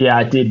 Yeah,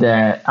 I did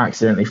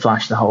accidentally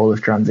flash the whole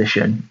of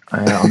transition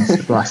on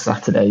last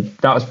Saturday.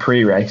 That was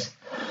pre-race.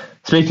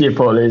 Speaking of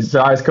Portaloos,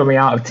 so I was coming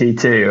out of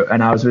T2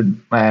 and I was with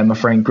my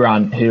friend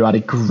Grant, who had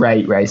a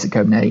great race at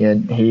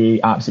Copenhagen.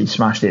 He absolutely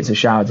smashed it, so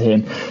shout out to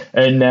him.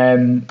 And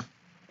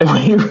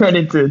we ran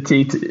into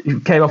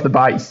T2, came off the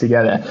bikes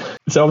together.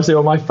 So obviously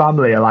all my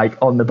family are like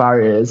on the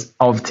barriers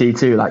of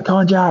T2, like, come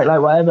on Jack,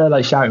 like whatever,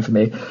 like shouting for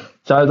me.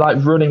 So I was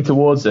like running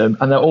towards them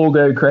and they're all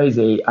going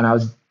crazy and I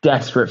was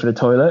desperate for the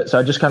toilet. So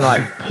I just kind of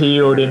like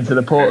peeled into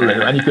the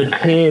Portaloo and you could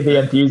hear the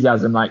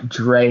enthusiasm like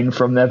drain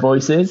from their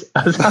voices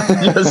as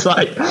I just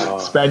like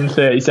spend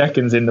 30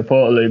 seconds in the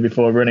Portaloo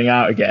before running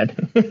out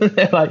again.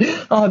 They're like,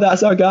 oh,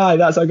 that's our guy.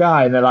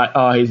 And they're like,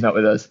 oh, he's not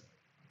with us.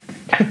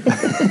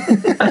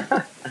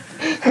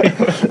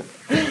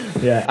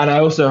 Yeah, and I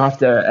also have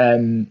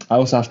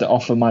to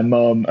offer my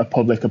mum a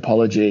public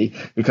apology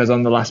because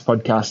on the last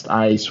podcast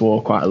I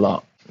swore quite a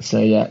lot. So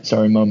yeah,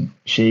 sorry mum.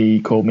 She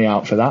called me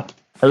out for that.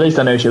 At least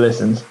I know she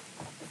listens.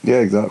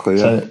 Yeah, exactly.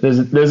 Yeah. So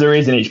there's a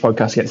reason each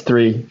podcast gets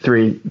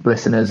three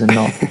listeners and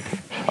not.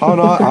 Oh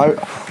no,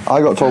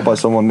 I got told by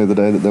someone the other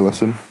day that they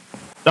listen.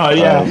 Oh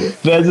yeah,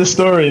 there's a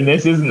story in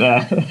this, isn't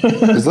there?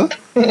 Is there?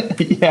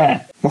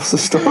 Yeah. What's the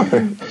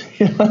story?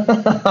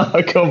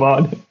 Oh, come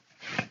on.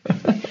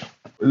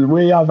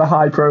 We have a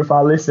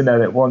high-profile listener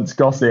that wants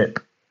gossip.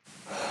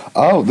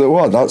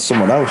 Oh, that's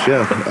someone else.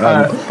 Yeah.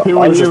 Who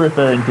are you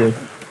referring to?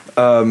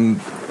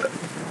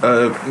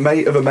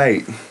 Mate of a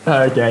mate.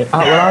 Okay.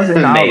 Well, I was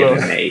in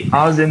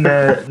I was in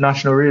the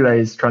national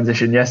relays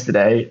transition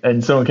yesterday,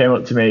 and someone came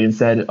up to me and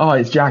said, "Oh,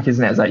 it's Jack,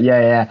 isn't it?" I was like,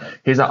 "Yeah."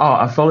 He was like, "Oh,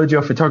 I followed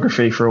your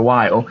photography for a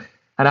while,"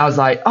 and I was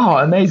like, "Oh,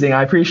 amazing!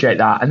 I appreciate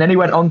that." And then he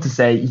went on to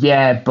say,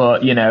 "Yeah,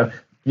 but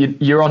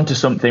you're onto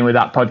something with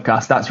that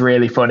podcast. That's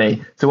really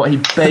funny." So what he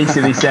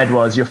basically said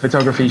was, "Your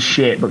photography's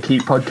shit, but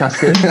keep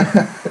podcasting."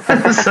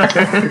 So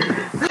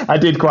I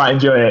did quite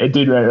enjoy it. It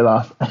did make me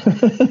laugh.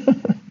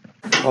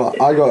 Well,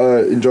 I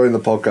got enjoying the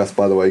podcast,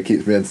 by the way. It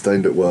keeps me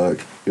entertained at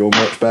work. You're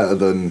much better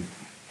than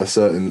a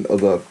certain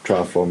other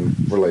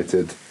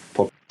triathlon-related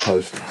podcast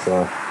host.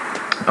 So.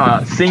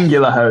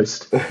 Singular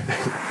host.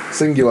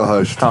 Singular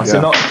host. Oh,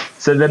 yeah.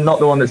 So they're not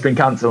the one that's been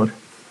cancelled.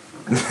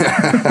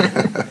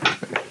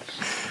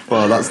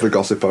 Well, that's the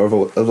gossip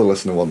over other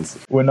listener ones.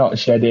 We're not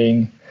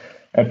shedding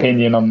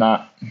opinion on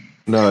that.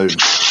 No, a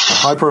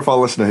high-profile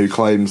listener who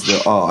claims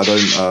that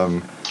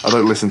I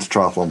don't listen to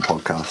triathlon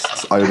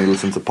podcasts. I only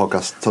listen to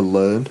podcasts to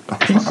learn.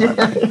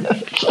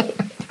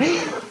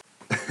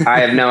 I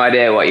have no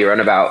idea what you're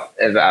on about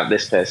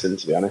this person,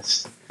 to be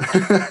honest.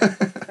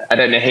 I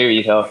don't know who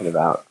you're talking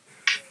about.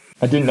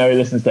 I didn't know he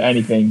listens to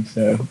anything,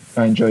 so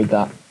I enjoyed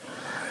that.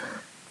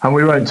 And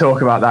we won't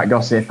talk about that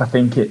gossip. I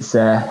think it's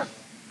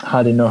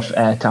had enough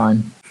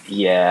airtime.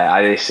 Yeah,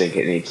 I just think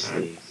it needs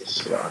to be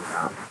just forgotten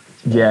about.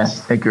 Yeah,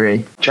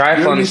 agree.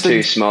 Triathlon's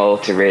too small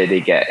to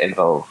really get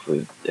involved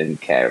with and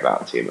care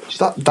about too much.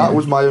 That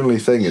was my only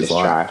thing. Is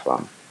like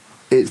triathlon.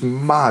 It's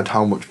mad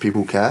how much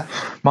people care.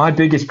 My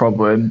biggest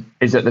problem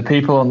is that the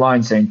people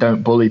online saying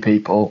don't bully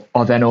people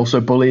are then also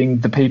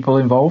bullying the people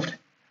involved.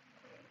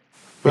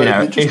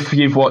 But if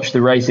you've watched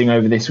the racing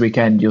over this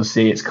weekend, you'll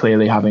see it's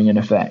clearly having an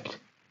effect.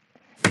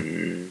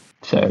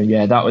 So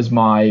yeah, that was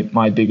my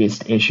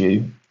biggest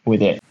issue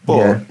with it.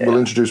 But we'll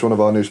introduce one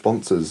of our new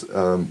sponsors,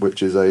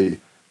 which is a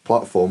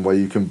platform where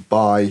you can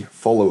buy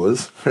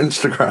followers for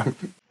Instagram.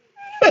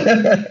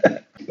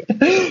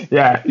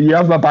 Yeah, you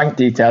have my bank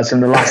details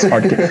from the last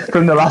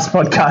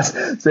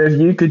podcast. So if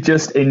you could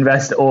just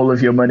invest all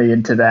of your money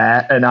into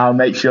there, and I'll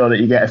make sure that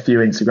you get a few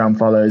Instagram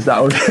followers.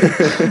 That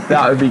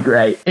would be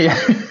great. Yeah.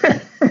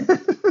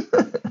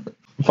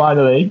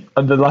 Finally,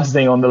 and the last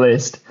thing on the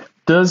list,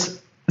 this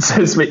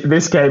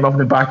came off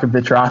the back of the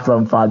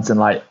triathlon fads and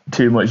like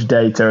too much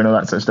data and all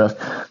that sort of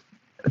stuff.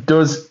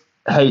 Does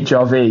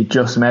HRV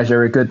just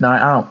measure a good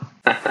night out?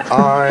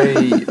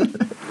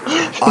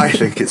 I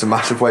think it's a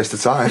massive waste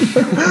of time.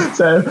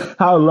 So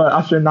how low,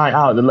 after a night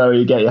out, the lower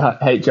you get your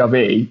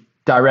HRV,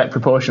 direct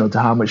proportional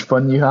to how much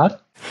fun you had?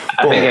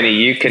 I think only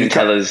you can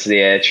tell us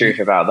the truth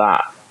about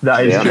that.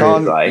 That is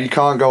true. You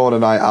can't go on a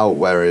night out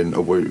wearing a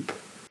Whoop.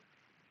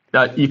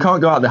 You can't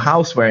go out of the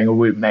house wearing a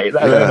Whoop, mate,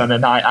 let alone on a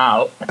night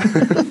out.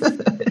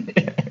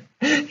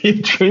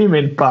 You're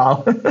dreaming,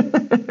 pal.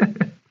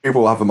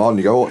 People have them on,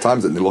 you go, what time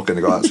is it? And they look and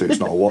they go, actually, it's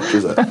not a watch,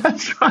 is it?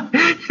 That's right.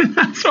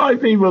 That's why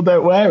people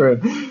don't wear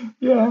them.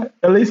 Yeah,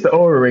 at least the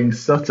Aura Ring's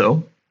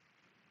subtle.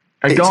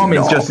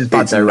 Garmin's just as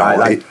bad though, right?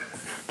 Like,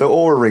 the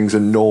Aura Ring's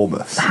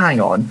enormous.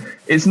 Hang on.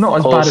 It's not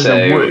as bad as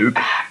a Whoop.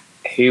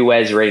 Who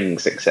wears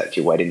rings except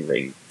your wedding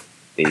ring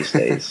these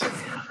days?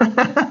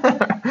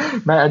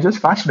 Mate, they're just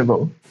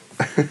fashionable.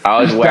 I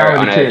always wear it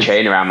on a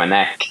chain around my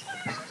neck.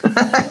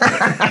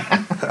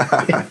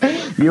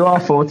 You are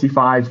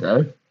 45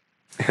 though.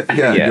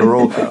 Yeah.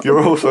 You're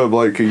also a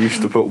bloke who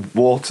used to put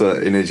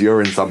water in his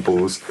urine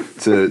samples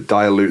to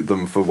dilute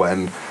them for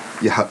when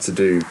you had to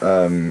do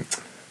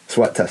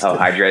Sweat testing. Oh,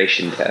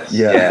 hydration test.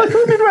 Yeah. Yeah. I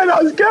wondered where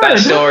that was going. That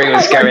story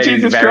was Like, going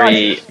Jesus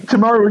very. Christ,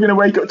 tomorrow we're going to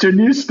wake up to a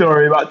news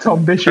story about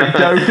Tom Bishop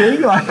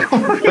doping. Like, you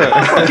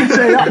can't fucking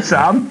say that,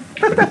 Sam.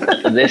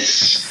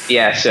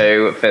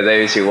 So for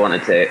those who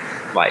wanted to,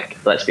 like,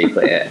 let's be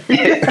clear,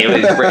 it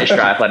was British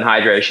Triathlon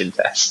hydration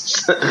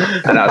tests.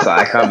 And I was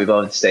like, I can't be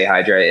bothered to stay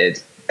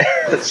hydrated.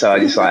 So I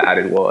just like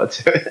added water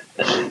to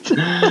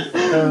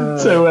it.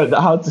 So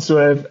how to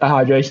swerve a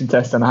hydration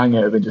test on a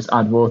hangover and just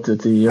add water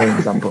to your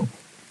urine sample?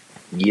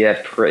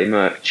 Yeah, pretty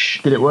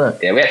much. Did it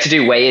work? Yeah, we had to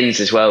do weigh-ins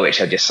as well, which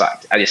I was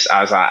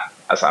like,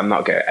 I'm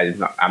not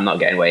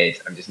getting weighed.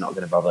 I'm just not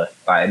going to bother.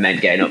 Like, it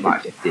meant getting up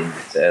like 15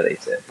 minutes early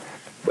to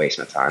waste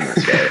my time.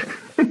 Let's go.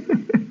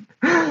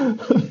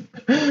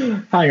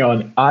 Hang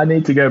on, I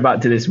need to go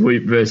back to this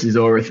Whoop versus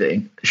Aura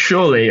thing.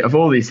 Surely, of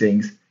all these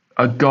things,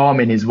 a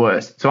Garmin is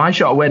worse. So I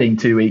shot a wedding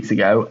 2 weeks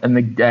ago, and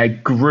the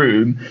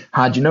groom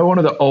had, one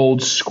of the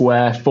old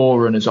square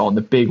Forerunners on,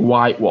 the big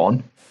white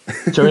one.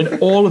 So in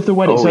all of the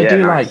weddings,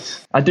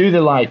 I do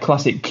the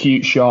classic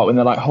cute shot when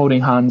they're like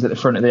holding hands at the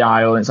front of the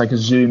aisle, and it's like a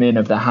zoom in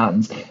of their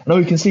hands, and all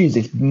you can see is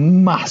this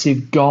massive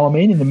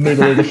Garmin in the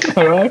middle of the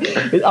photo.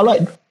 I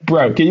like,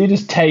 bro, can you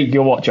just take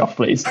your watch off,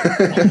 please?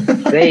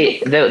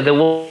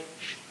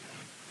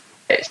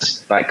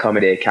 It's like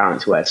comedy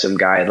accounts where some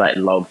guy had like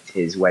logged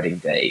his wedding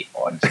date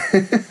on.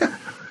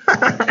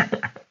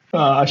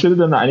 I should have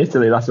done that in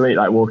Italy last week,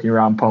 like walking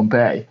around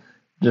Pompeii,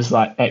 just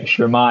like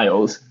extra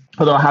miles.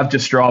 Although I have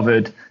just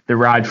Strava'd the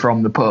ride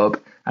from the pub,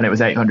 and it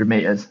was 800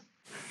 metres.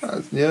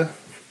 Yeah.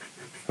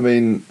 I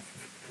mean,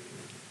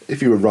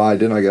 if you were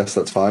riding, I guess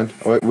that's fine.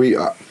 We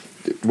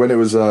when it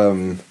was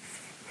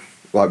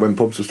like when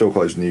pubs were still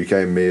closed in the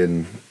UK, me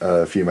and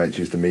a few mates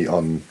used to meet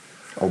on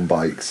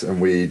bikes,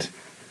 and we'd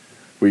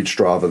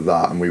Strava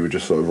that, and we would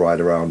just sort of ride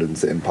around and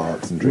sit in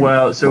parks and drink.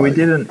 Well, so we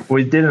didn't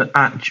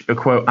a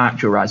quote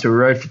actual ride. So we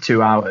rode for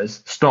 2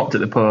 hours, stopped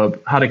at the pub,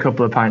 had a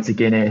couple of pints of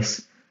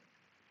Guinness,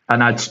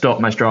 and I'd stopped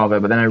my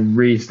Strava, but then I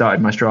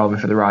restarted my Strava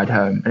for the ride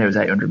home, and it was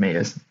 800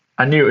 metres.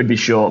 I knew it would be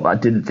short, but I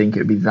didn't think it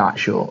would be that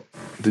short.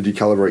 Did you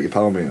calibrate your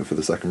power meter for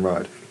the second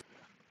ride?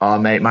 Oh,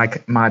 mate, my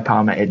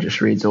power meter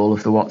just reads all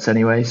of the watts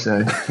anyway,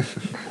 so...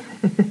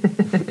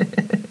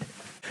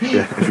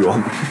 Yeah, if you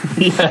want.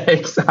 Yeah,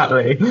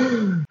 exactly.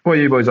 What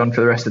are you boys on for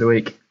the rest of the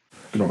week?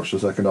 Gonna watch the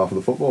second half of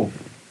the football.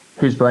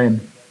 Who's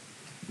playing?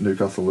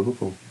 Newcastle,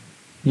 Liverpool.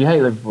 You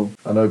hate Liverpool?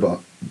 I know,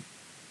 but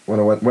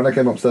when I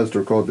came upstairs to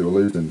record, they were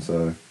losing,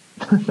 so...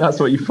 That's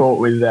what you fought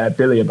with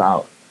Billy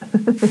about.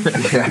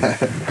 Yeah.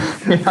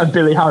 We had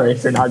Billy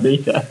Harris in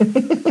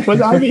Ibiza. Was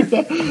it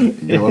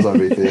Ibiza? It was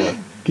Ibiza,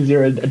 yeah. Because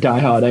you're a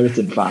die-hard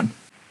Everton fan.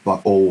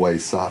 Like,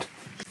 always sad.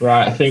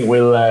 Right, I think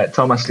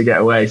Tom has to get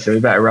away, so we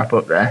better wrap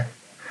up there.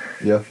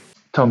 Yeah.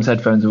 Tom's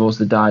headphones have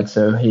also died,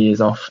 so he is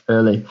off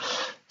early.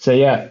 So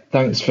yeah,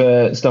 thanks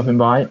for stopping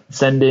by.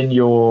 Send in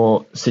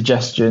your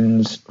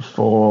suggestions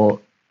for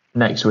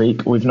next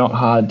week. We've not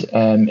had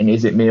an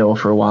Is It Meal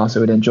for a while, so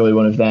we'd enjoy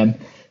one of them.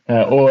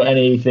 Or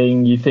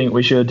anything you think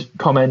we should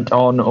comment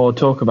on or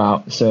talk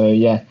about. So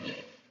yeah.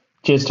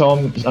 Cheers,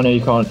 Tom. I know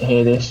you can't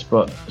hear this,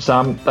 but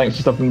Sam, thanks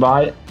for stopping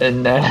by.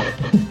 And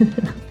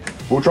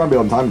we'll try and be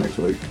on time next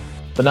week.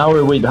 But now we're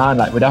a week behind.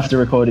 Like, we'd have to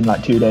record in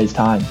like 2 days'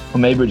 time, or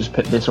maybe we'll just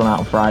put this one out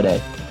on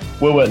Friday.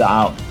 We'll work that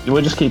out.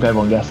 We'll just keep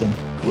everyone guessing.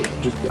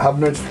 Just have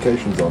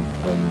notifications on,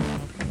 and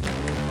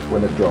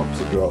when it drops,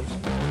 it drops.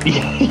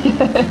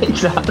 Yeah,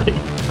 exactly.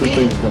 Good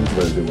things come to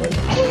those who wait.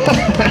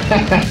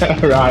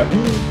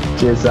 Right.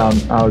 Cheers, Sam.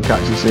 I'll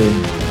catch you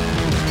soon.